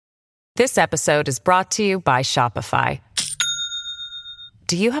This episode is brought to you by Shopify.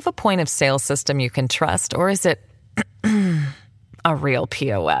 Do you have a point of sale system you can trust, or is it a real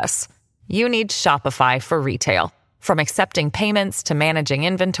POS? You need Shopify for retail. From accepting payments to managing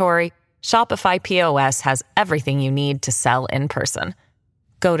inventory, Shopify POS has everything you need to sell in person.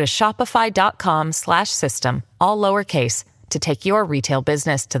 Go to shopify.com/system, all lowercase, to take your retail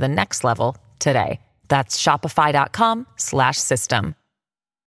business to the next level today. That's shopify.com/system.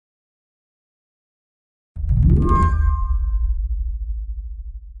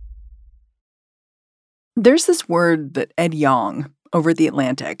 There's this word that Ed Yong over at The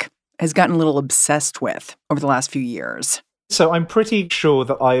Atlantic has gotten a little obsessed with over the last few years. So I'm pretty sure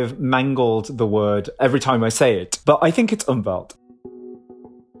that I've mangled the word every time I say it, but I think it's Umwelt.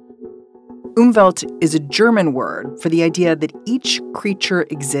 Umwelt is a German word for the idea that each creature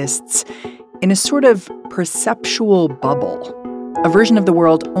exists in a sort of perceptual bubble, a version of the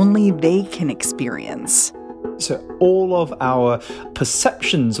world only they can experience. So all of our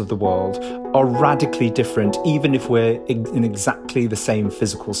perceptions of the world are radically different, even if we're in exactly the same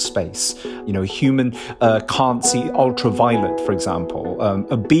physical space. You know, a human can't see ultraviolet, for example.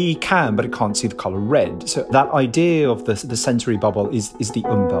 A bee can, but it can't see the color red. So that idea of the sensory bubble is the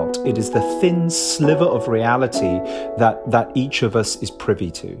Umwelt. It is the thin sliver of reality that each of us is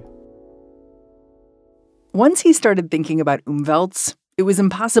privy to. Once he started thinking about Umwelts, it was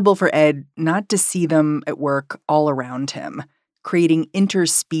impossible for Ed not to see them at work all around him, creating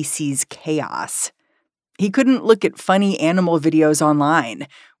interspecies chaos. He couldn't look at funny animal videos online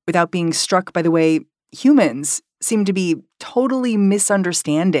without being struck by the way humans seem to be totally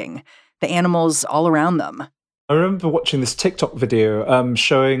misunderstanding the animals all around them. I remember watching this TikTok video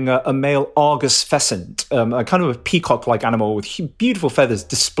showing a male Argus pheasant, a kind of a peacock-like animal with beautiful feathers,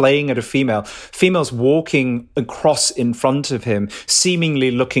 displaying at a female. Female's walking across in front of him, seemingly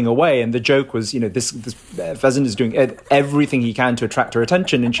looking away. And the joke was, you know, this pheasant is doing everything he can to attract her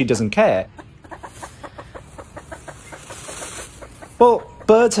attention, and she doesn't care. Well,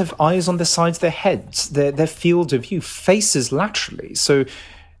 birds have eyes on the sides of their heads, their field of view, faces laterally. So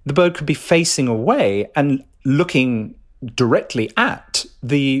the bird could be facing away and looking directly at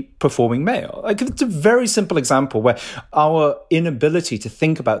the performing male. Like, it's a very simple example where our inability to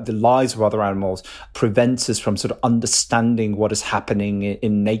think about the lives of other animals prevents us from sort of understanding what is happening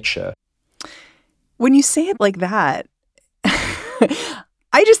in nature. When you say it like that,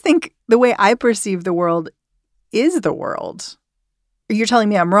 I just think the way I perceive the world is the world. You're telling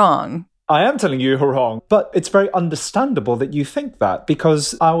me I'm wrong. I am telling you you're wrong, but it's very understandable that you think that,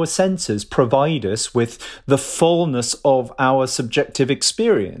 because our senses provide us with the fullness of our subjective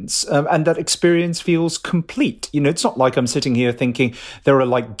experience, and that experience feels complete. You know, it's not like I'm sitting here thinking there are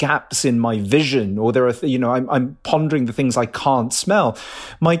like gaps in my vision, or there are, I'm pondering the things I can't smell.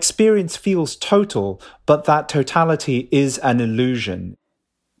 My experience feels total, but that totality is an illusion.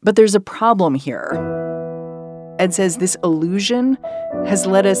 But there's a problem here. Ed says this illusion has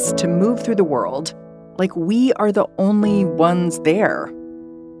led us to move through the world like we are the only ones there.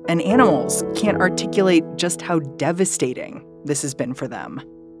 And animals can't articulate just how devastating this has been for them.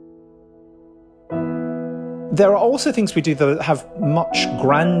 There are also things we do that have much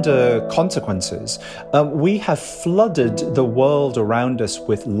grander consequences. We have flooded the world around us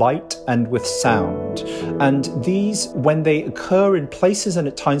with light and with sound. And these, when they occur in places and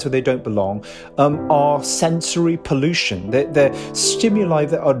at times where they don't belong, are sensory pollution. They're stimuli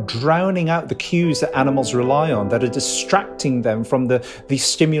that are drowning out the cues that animals rely on, that are distracting them from the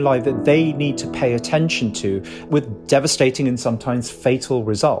stimuli that they need to pay attention to, with devastating and sometimes fatal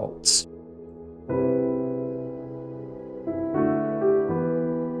results.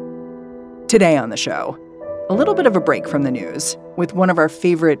 Today on the show, a little bit of a break from the news with one of our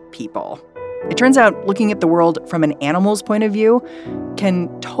favorite people. It turns out looking at the world from an animal's point of view can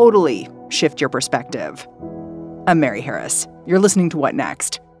totally shift your perspective. I'm Mary Harris. You're listening to What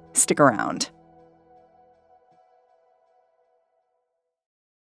Next? Stick around.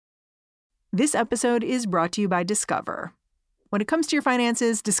 This episode is brought to you by Discover. When it comes to your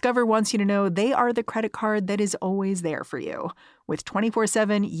finances, Discover wants you to know they are the credit card that is always there for you. With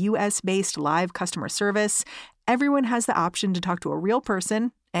 24/7 U.S.-based live customer service, everyone has the option to talk to a real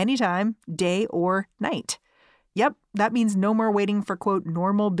person anytime, day or night. Yep, that means no more waiting for, quote,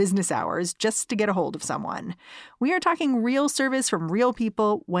 normal business hours just to get a hold of someone. We are talking real service from real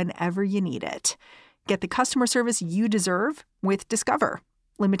people whenever you need it. Get the customer service you deserve with Discover.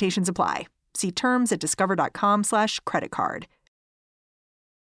 Limitations apply. See terms at discover.com/creditcard.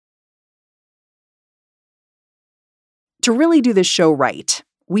 To really do this show right,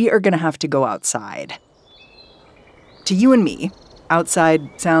 we are going to have to go outside. To you and me, outside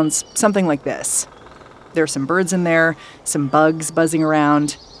sounds something like this. There are some birds in there, some bugs buzzing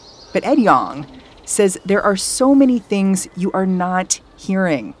around. But Ed Yong says there are so many things you are not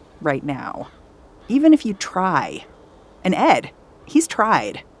hearing right now, even if you try. And Ed, he's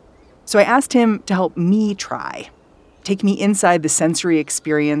tried. So I asked him to help me try, take me inside the sensory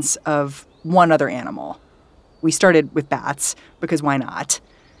experience of one other animal. We started with bats, because why not?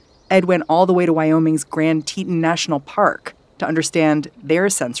 Ed went all the way to Wyoming's Grand Teton National Park to understand their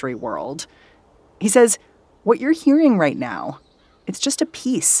sensory world. He says, what you're hearing right now, it's just a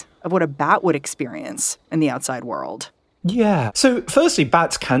piece of what a bat would experience in the outside world. Yeah. So firstly,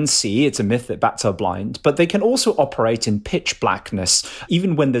 bats can see. It's a myth that bats are blind, but they can also operate in pitch blackness,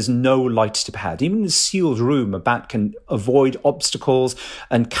 even when there's no light to be had. Even in a sealed room, a bat can avoid obstacles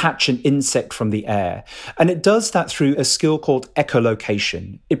and catch an insect from the air. And it does that through a skill called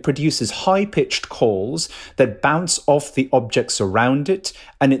echolocation. It produces high-pitched calls that bounce off the objects around it,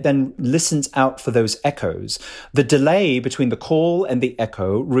 and it then listens out for those echoes. The delay between the call and the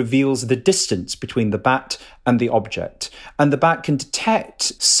echo reveals the distance between the bat and the object. And the bat can detect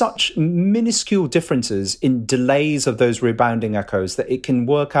such minuscule differences in delays of those rebounding echoes that it can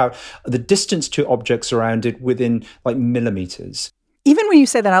work out the distance to objects around it within like millimeters. Even when you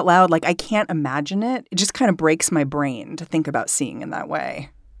say that out loud, like I can't imagine it. It just kind of breaks my brain to think about seeing in that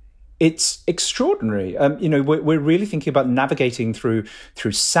way. It's extraordinary. We're really thinking about navigating through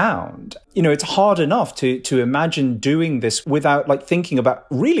sound. It's hard enough to imagine doing this without thinking about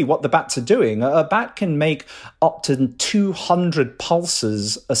really what the bats are doing. A bat can make up to 200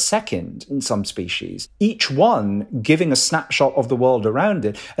 pulses a second in some species, each one giving a snapshot of the world around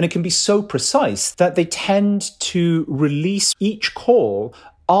it. And it can be so precise that they tend to release each call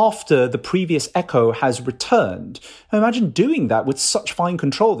after the previous echo has returned. Now imagine doing that with such fine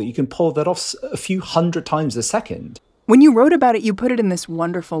control that you can pull that off a few hundred times a second. When you wrote about it, you put it in this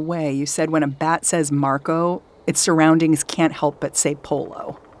wonderful way. You said when a bat says Marco, its surroundings can't help but say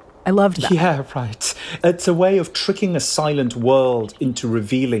Polo. I loved that. Yeah, right. It's a way of tricking a silent world into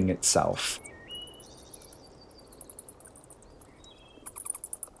revealing itself.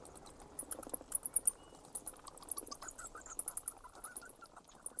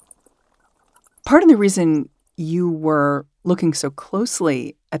 Part of the reason you were looking so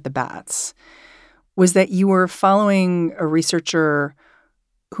closely at the bats was that you were following a researcher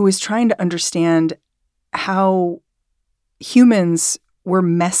who was trying to understand how humans were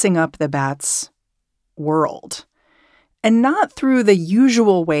messing up the bats' world. And not through the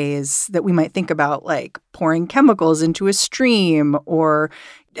usual ways that we might think about, like pouring chemicals into a stream or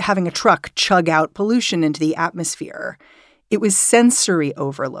having a truck chug out pollution into the atmosphere. It was sensory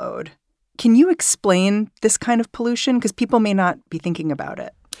overload. Can you explain this kind of pollution? Because people may not be thinking about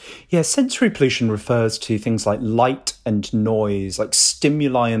it. Yeah, sensory pollution refers to things like light and noise, like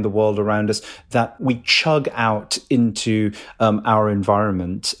stimuli in the world around us that we chug out into our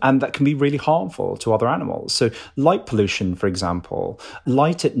environment, and that can be really harmful to other animals. So light pollution, for example,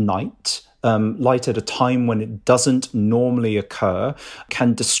 light at night, light at a time when it doesn't normally occur,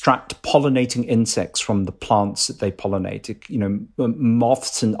 can distract pollinating insects from the plants that they pollinate.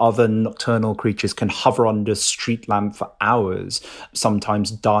 Moths and other nocturnal creatures can hover under a street lamp for hours,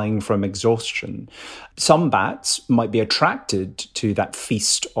 sometimes dying from exhaustion. Some bats might be attracted to that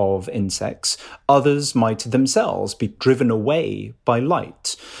feast of insects. Others might themselves be driven away by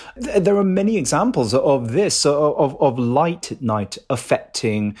light. There are many examples of this, of light at night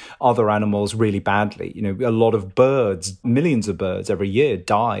affecting other animals really badly. A lot of birds, millions of birds every year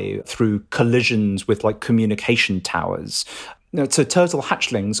die through collisions with communication towers. So turtle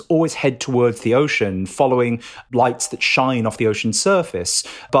hatchlings always head towards the ocean, following lights that shine off the ocean surface.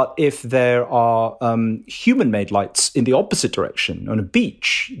 But if there are human-made lights in the opposite direction on a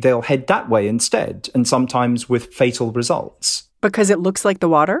beach, they'll head that way instead, and sometimes with fatal results. Because it looks like the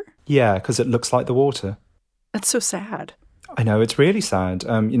water? Yeah, because it looks like the water. That's so sad. I know, it's really sad.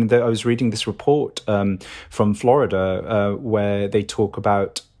 I was reading this report from Florida where they talk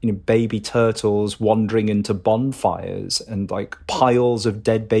about baby turtles wandering into bonfires and piles of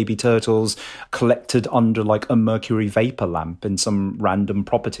dead baby turtles collected under a mercury vapor lamp in some random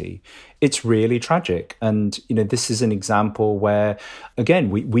property. It's really tragic. And, this is an example where,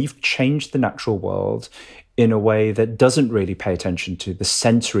 again, we've changed the natural world in a way that doesn't really pay attention to the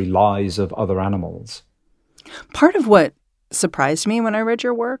sensory lives of other animals. Part of what surprised me when I read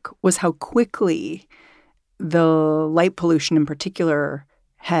your work was how quickly the light pollution in particular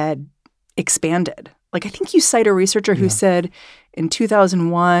had expanded. I think you cite a researcher who said in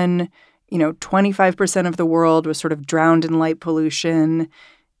 2001, 25% of the world was sort of drowned in light pollution.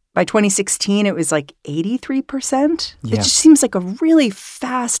 By 2016, it was like 83%. Yeah. It just seems like a really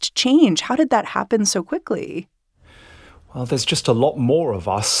fast change. How did that happen so quickly? Well, there's just a lot more of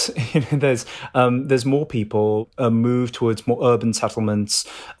us. There's more people move towards more urban settlements.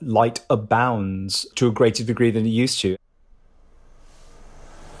 Light abounds to a greater degree than it used to.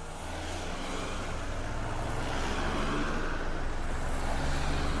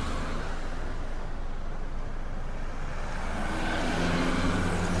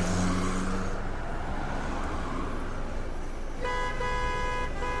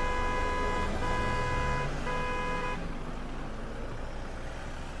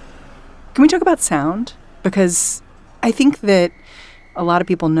 Can we talk about sound? Because I think that a lot of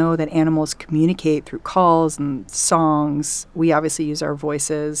people know that animals communicate through calls and songs. We obviously use our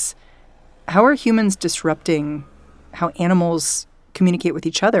voices. How are humans disrupting how animals communicate with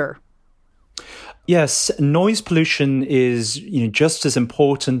each other? Yes, noise pollution is just as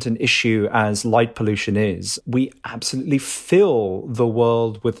important an issue as light pollution is. We absolutely fill the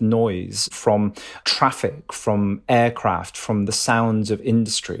world with noise from traffic, from aircraft, from the sounds of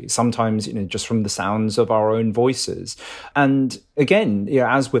industry, sometimes just from the sounds of our own voices. And again,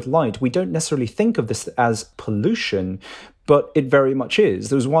 as with light, we don't necessarily think of this as pollution, but it very much is.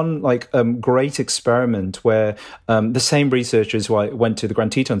 There was one great experiment where the same researchers who I went to the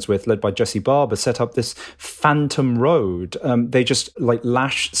Grand Tetons with, led by Jesse Barber, set up this phantom road. They just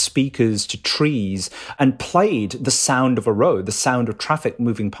lashed speakers to trees and played the sound of a road, the sound of traffic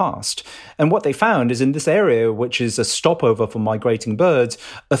moving past. And what they found is in this area, which is a stopover for migrating birds,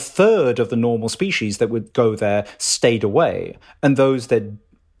 a third of the normal species that would go there stayed away. And those that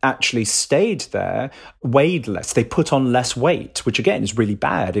actually stayed there weighed less. They put on less weight, which again is really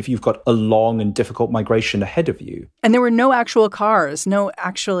bad if you've got a long and difficult migration ahead of you. And there were no actual cars, no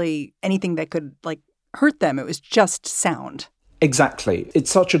actually anything that could hurt them. It was just sound. Exactly. It's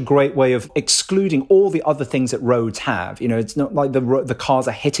such a great way of excluding all the other things that roads have. It's not like the cars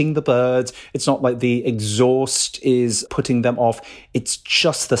are hitting the birds. It's not like the exhaust is putting them off. It's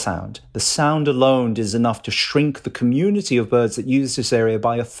just the sound. The sound alone is enough to shrink the community of birds that use this area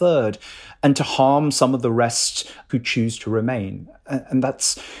by a third and to harm some of the rest who choose to remain. And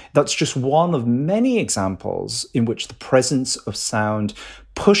that's just one of many examples in which the presence of sound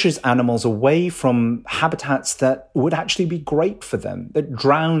pushes animals away from habitats that would actually be great for them, that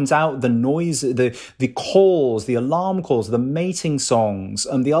drowns out the noise, the calls, the alarm calls, the mating songs,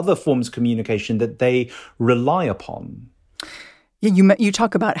 and the other forms of communication that they rely upon. Yeah, you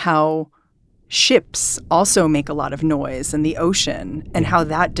talk about how ships also make a lot of noise in the ocean and how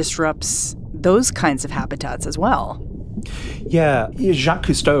that disrupts those kinds of habitats as well. Yeah, Jacques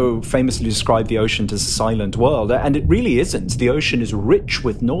Cousteau famously described the ocean as a silent world, and it really isn't. The ocean is rich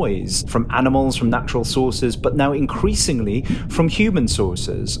with noise from animals, from natural sources, but now increasingly from human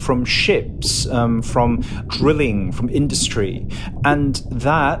sources, from ships, from drilling, from industry. And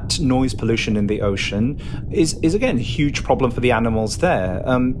that noise pollution in the ocean is again, a huge problem for the animals there.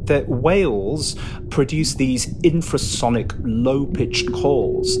 The whales produce these infrasonic, low-pitched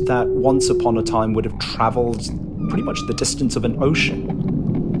calls that once upon a time would have traveled pretty much the distance of an ocean.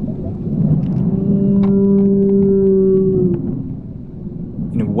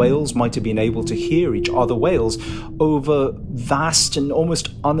 Whales might have been able to hear each other whales over vast and almost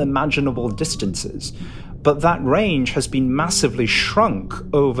unimaginable distances. But that range has been massively shrunk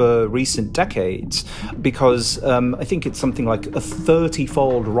over recent decades because I think it's something like a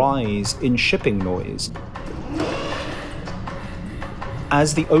 30-fold rise in shipping noise.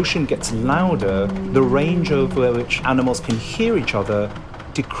 As the ocean gets louder, the range over which animals can hear each other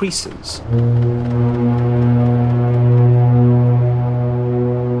decreases.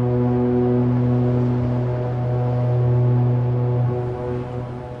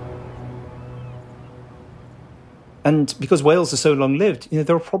 And because whales are so long-lived,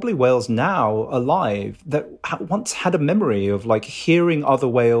 there are probably whales now alive that once had a memory of hearing other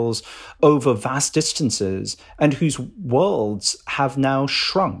whales over vast distances and whose worlds have now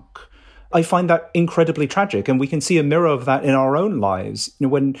shrunk. I find that incredibly tragic, and we can see a mirror of that in our own lives.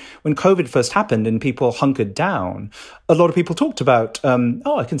 When COVID first happened and people hunkered down, a lot of people talked about,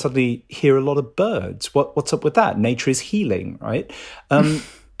 I can suddenly hear a lot of birds. What's up with that? Nature is healing, right?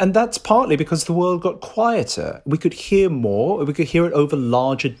 And that's partly because the world got quieter. We could hear more, we could hear it over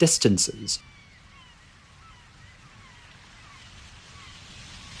larger distances.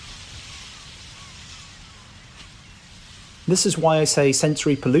 This is why I say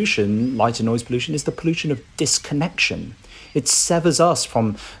sensory pollution, light and noise pollution, is the pollution of disconnection. It severs us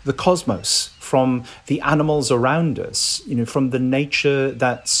from the cosmos, from the animals around us, from the nature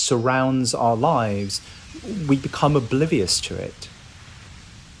that surrounds our lives. We become oblivious to it.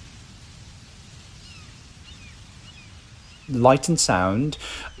 light and sound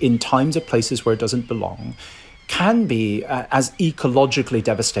in times or places where it doesn't belong can be as ecologically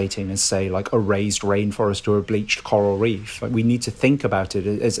devastating as, say, like a razed rainforest or a bleached coral reef. Like, we need to think about it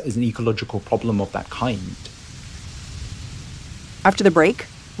as an ecological problem of that kind. After the break,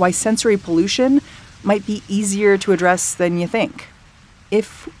 why sensory pollution might be easier to address than you think,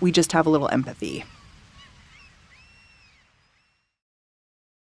 if we just have a little empathy.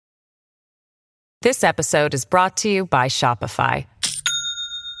 This episode is brought to you by Shopify.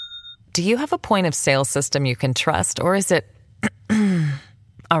 Do you have a point of sale system you can trust, or is it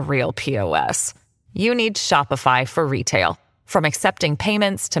a real POS? You need Shopify for retail. From accepting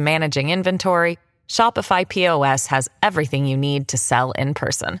payments to managing inventory, Shopify POS has everything you need to sell in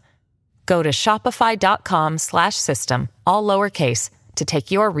person. Go to shopify.com/system, all lowercase, to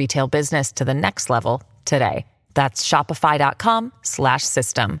take your retail business to the next level today. That's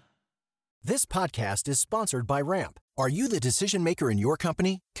shopify.com/system. This podcast is sponsored by Ramp. Are you the decision maker in your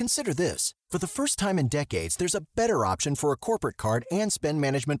company? Consider this. For the first time in decades, there's a better option for a corporate card and spend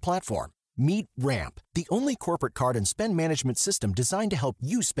management platform. Meet Ramp, the only corporate card and spend management system designed to help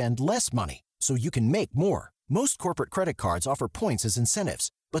you spend less money so you can make more. Most corporate credit cards offer points as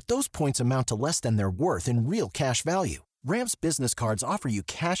incentives, but those points amount to less than their worth in real cash value. Ramp's business cards offer you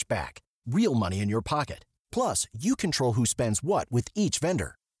cash back, real money in your pocket. Plus, you control who spends what with each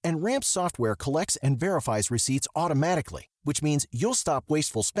vendor. And Ramp's software collects and verifies receipts automatically, which means you'll stop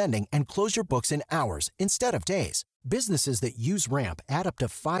wasteful spending and close your books in hours instead of days. Businesses that use Ramp add up to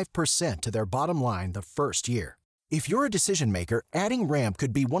 5% to their bottom line the first year. If you're a decision maker, adding Ramp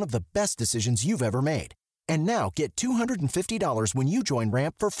could be one of the best decisions you've ever made. And now get $250 when you join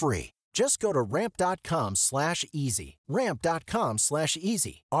Ramp for free. Just go to ramp.com/easy.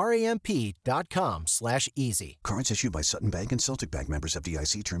 Ramp.com/easy. RAMP.com/easy. Cards issued by Sutton Bank and Celtic Bank, members of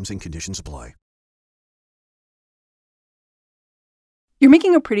FDIC. Terms and conditions apply. You're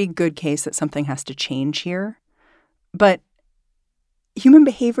making a pretty good case that something has to change here. But human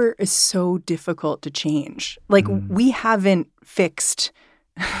behavior is so difficult to change. Like, we haven't fixed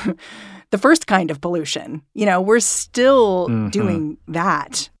the first kind of pollution. You know, we're still doing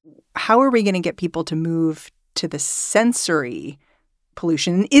that. How are we going to get people to move to the sensory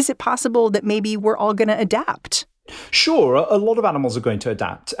pollution? Is it possible that maybe we're all going to adapt? Sure, a lot of animals are going to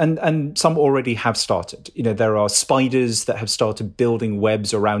adapt, and some already have started. You know, there are spiders that have started building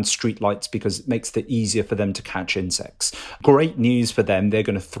webs around streetlights because it makes it easier for them to catch insects. Great news for them. They're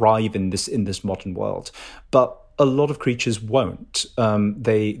going to thrive in this modern world. But a lot of creatures won't.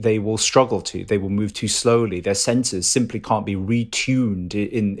 They will struggle to. They will move too slowly. Their senses simply can't be retuned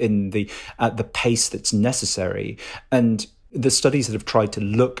at the pace that's necessary. And the studies that have tried to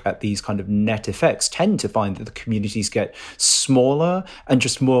look at these kind of net effects tend to find that the communities get smaller and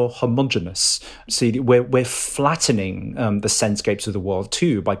just more homogenous. So we're flattening the sensescapes of the world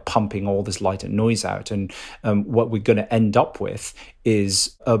too by pumping all this light and noise out. And what we're going to end up with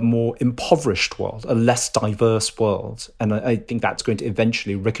is a more impoverished world, a less diverse world. And I think that's going to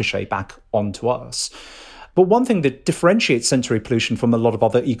eventually ricochet back onto us. But one thing that differentiates sensory pollution from a lot of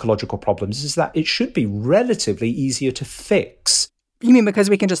other ecological problems is that it should be relatively easier to fix. You mean because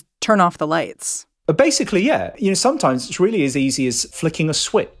we can just turn off the lights? Basically, yeah. You know, sometimes it's really as easy as flicking a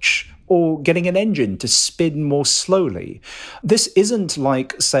switch or getting an engine to spin more slowly. This isn't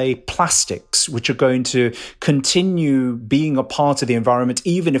like, say, plastics, which are going to continue being a part of the environment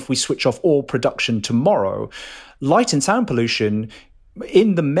even if we switch off all production tomorrow. Light and sound pollution,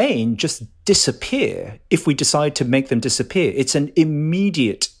 in the main, just disappear if we decide to make them disappear. It's an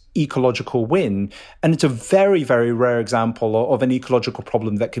immediate ecological win. And it's a very, very rare example of an ecological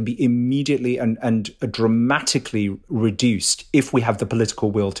problem that can be immediately and dramatically reduced if we have the political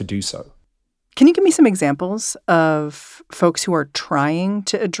will to do so. Can you give me some examples of folks who are trying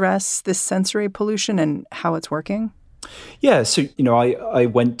to address this sensory pollution and how it's working? Yeah, so, you know, I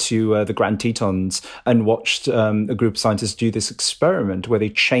went to the Grand Tetons and watched a group of scientists do this experiment where they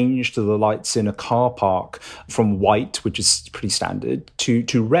changed the lights in a car park from white, which is pretty standard,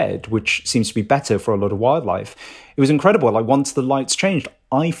 to red, which seems to be better for a lot of wildlife. It was incredible. Like, once the lights changed,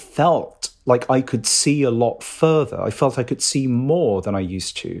 I felt like I could see a lot further. I felt I could see more than I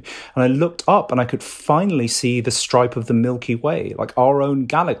used to. And I looked up and I could finally see the stripe of the Milky Way, like our own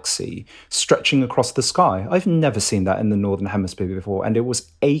galaxy, stretching across the sky. I've never seen that in the Northern Hemisphere before, and it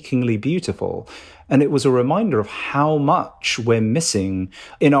was achingly beautiful. And it was a reminder of how much we're missing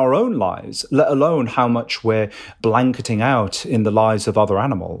in our own lives, let alone how much we're blanketing out in the lives of other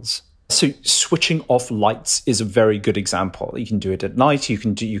animals. So switching off lights is a very good example. You can do it at night.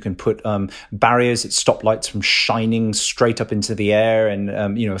 You can put barriers that stop lights from shining straight up into the air and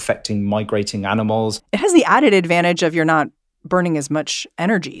affecting migrating animals. It has the added advantage of you're not burning as much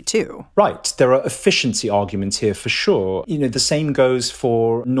energy too. Right. There are efficiency arguments here for sure. The same goes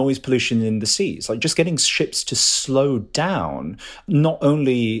for noise pollution in the seas. Like just getting ships to slow down not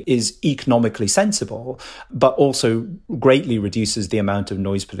only is economically sensible, but also greatly reduces the amount of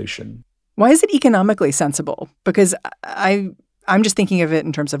noise pollution. Why is it economically sensible? Because I'm just thinking of it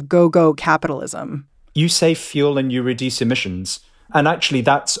in terms of go-go capitalism. You save fuel and you reduce emissions. And actually,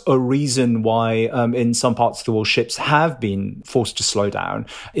 that's a reason why in some parts of the world, ships have been forced to slow down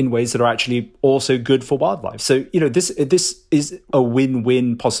in ways that are actually also good for wildlife. So, this is a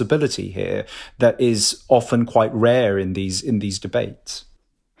win-win possibility here that is often quite rare in these debates.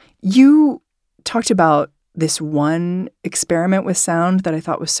 You talked about this one experiment with sound that I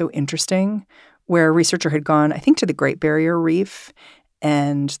thought was so interesting, where a researcher had gone, I think, to the Great Barrier Reef,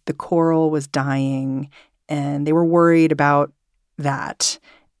 and the coral was dying, and they were worried about that.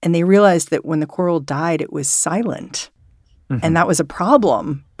 And they realized that when the coral died, it was silent. Mm-hmm. And that was a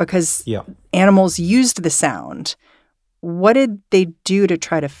problem because animals used the sound. What did they do to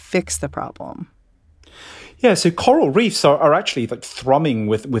try to fix the problem? Yeah, so coral reefs are actually like thrumming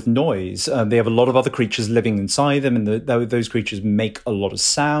with noise. They have a lot of other creatures living inside them, and those creatures make a lot of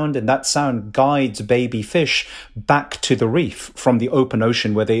sound, and that sound guides baby fish back to the reef from the open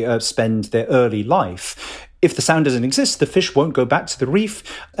ocean where they spend their early life. If the sound doesn't exist, the fish won't go back to the reef,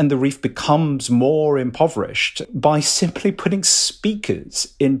 and the reef becomes more impoverished by simply putting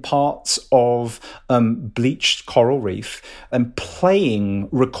speakers in parts of bleached coral reef and playing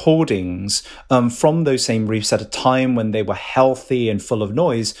recordings from those same reefs at a time when they were healthy and full of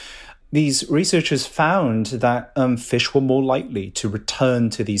noise. These researchers found that fish were more likely to return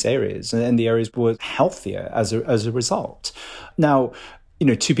to these areas, and the areas were healthier as a result. Now,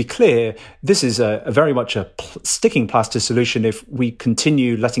 to be clear, this is a very much a sticking plaster solution. If we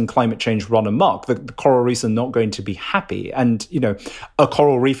continue letting climate change run amok, the coral reefs are not going to be happy. And, a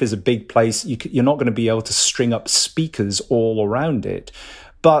coral reef is a big place. You're not going to be able to string up speakers all around it.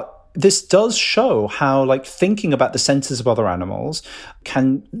 But this does show how, thinking about the senses of other animals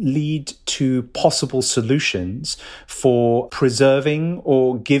can lead to possible solutions for preserving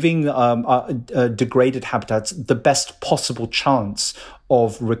or giving degraded habitats the best possible chance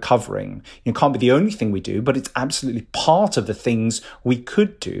of recovering. It can't be the only thing we do, but it's absolutely part of the things we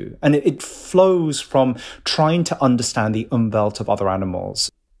could do. And it flows from trying to understand the umwelt of other animals.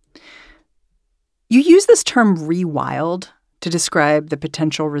 You use this term rewild to describe the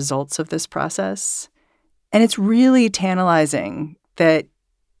potential results of this process. And it's really tantalizing that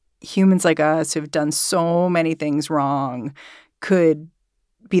humans like us who've done so many things wrong could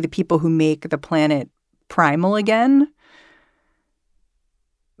be the people who make the planet primal again.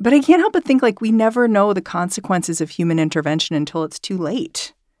 But I can't help but think we never know the consequences of human intervention until it's too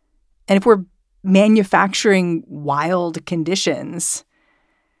late. And if we're manufacturing wild conditions,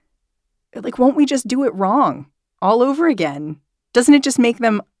 won't we just do it wrong all over again? Doesn't it just make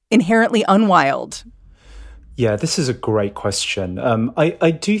them inherently unwild? Yeah, this is a great question.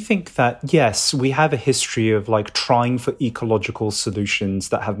 I do think that, yes, we have a history of trying for ecological solutions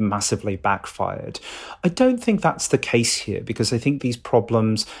that have massively backfired. I don't think that's the case here because I think these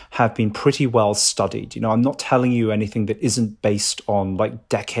problems have been pretty well studied. I'm not telling you anything that isn't based on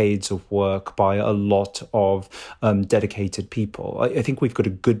decades of work by a lot of dedicated people. I think we've got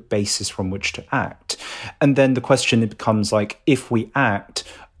a good basis from which to act. And then the question becomes if we act,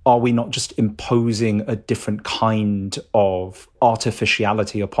 are we not just imposing a different kind of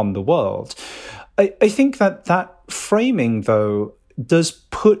artificiality upon the world? I think that framing, though, does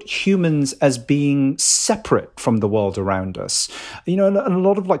put humans as being separate from the world around us. And a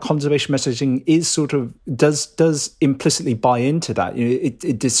lot of conservation messaging is does implicitly buy into that.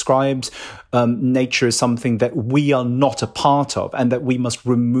 It describes nature as something that we are not a part of and that we must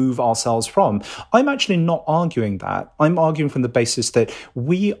remove ourselves from. I'm actually not arguing that. I'm arguing from the basis that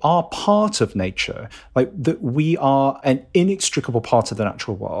we are part of nature, that we are an inextricable part of the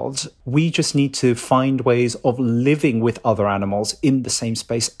natural world. We just need to find ways of living with other animals in the same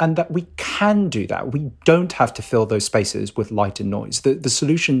space, and that we can do that. We don't have to fill those spaces with light and noise. The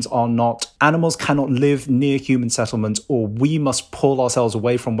solutions are not animals cannot live near human settlements or we must pull ourselves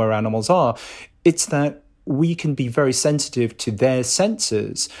away from where animals are. It's that we can be very sensitive to their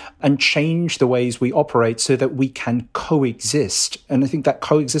senses and change the ways we operate so that we can coexist. And I think that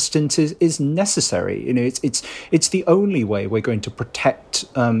coexistence is necessary. It's the only way we're going to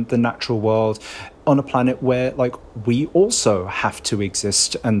protect the natural world on a planet where we also have to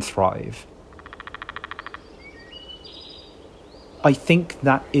exist and thrive. I think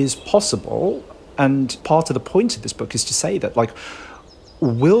that is possible. And part of the point of this book is to say that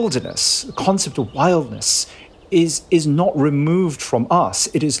wilderness, the concept of wildness, is not removed from us.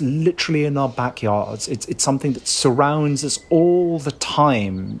 It is literally in our backyards. It's something that surrounds us all the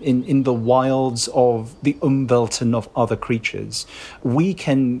time in the wilds of the Umwelt and of other creatures. We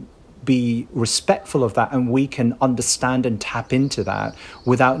can be respectful of that, and we can understand and tap into that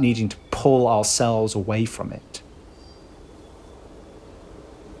without needing to pull ourselves away from it.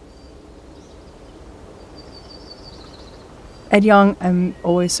 Ed Yong, I'm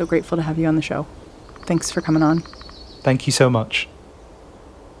always so grateful to have you on the show. Thanks for coming on. Thank you so much.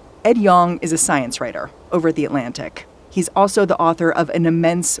 Ed Yong is a science writer over at The Atlantic. He's also the author of An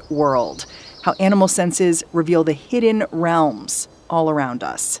Immense World, How Animal Senses Reveal the Hidden Realms All Around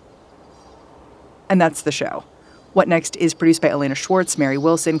Us. And that's the show. What Next is produced by Elena Schwartz, Mary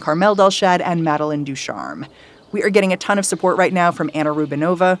Wilson, Carmel Delshad, and Madeline Ducharme. We are getting a ton of support right now from Anna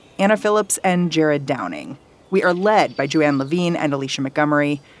Rubinova, Anna Phillips, and Jared Downing. We are led by Joanne Levine and Alicia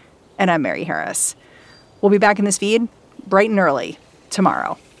Montgomery. And I'm Mary Harris. We'll be back in this feed bright and early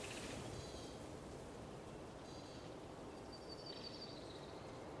tomorrow.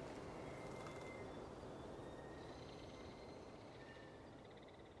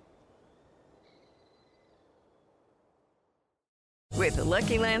 With the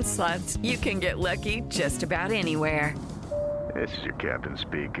Lucky Land Slots, you can get lucky just about anywhere. This is your captain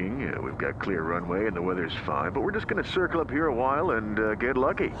speaking. We've got clear runway and the weather's fine, but we're just going to circle up here a while and get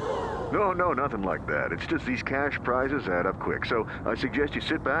lucky. No, nothing like that. It's just these cash prizes add up quick. So I suggest you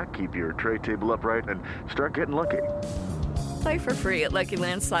sit back, keep your tray table upright, and start getting lucky. Play for free at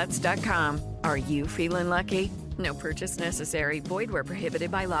LuckyLandSlots.com. Are you feeling lucky? No purchase necessary. Void where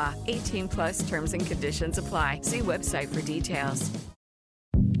prohibited by law. 18+ terms and conditions apply. See website for details.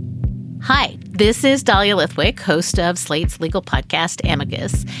 Hi, this is Dahlia Lithwick, host of Slate's legal podcast,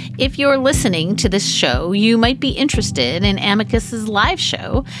 Amicus. If you're listening to this show, you might be interested in Amicus's live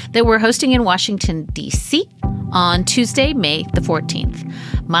show that we're hosting in Washington, D.C. on Tuesday, May the 14th.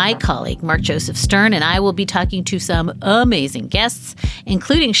 My colleague, Mark Joseph Stern, and I will be talking to some amazing guests,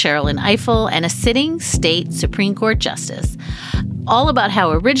 including Sherrilyn Ifill and a sitting state Supreme Court justice, all about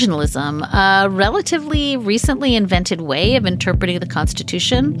how originalism, a relatively recently invented way of interpreting the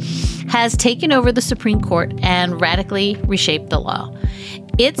Constitution, has taken over the Supreme Court and radically reshaped the law.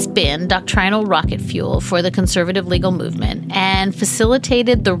 It's been doctrinal rocket fuel for the conservative legal movement and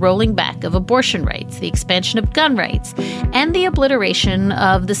facilitated the rolling back of abortion rights, the expansion of gun rights, and the obliteration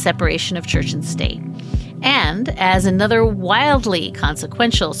of the separation of church and state. And as another wildly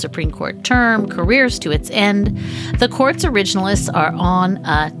consequential Supreme Court term careers to its end, the court's originalists are on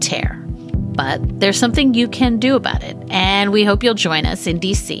a tear. But there's something you can do about it, and we hope you'll join us in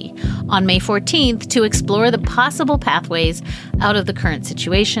D.C. on May 14th to explore the possible pathways out of the current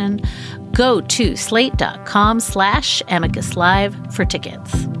situation. Go to slate.com/amicuslive for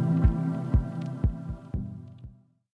tickets.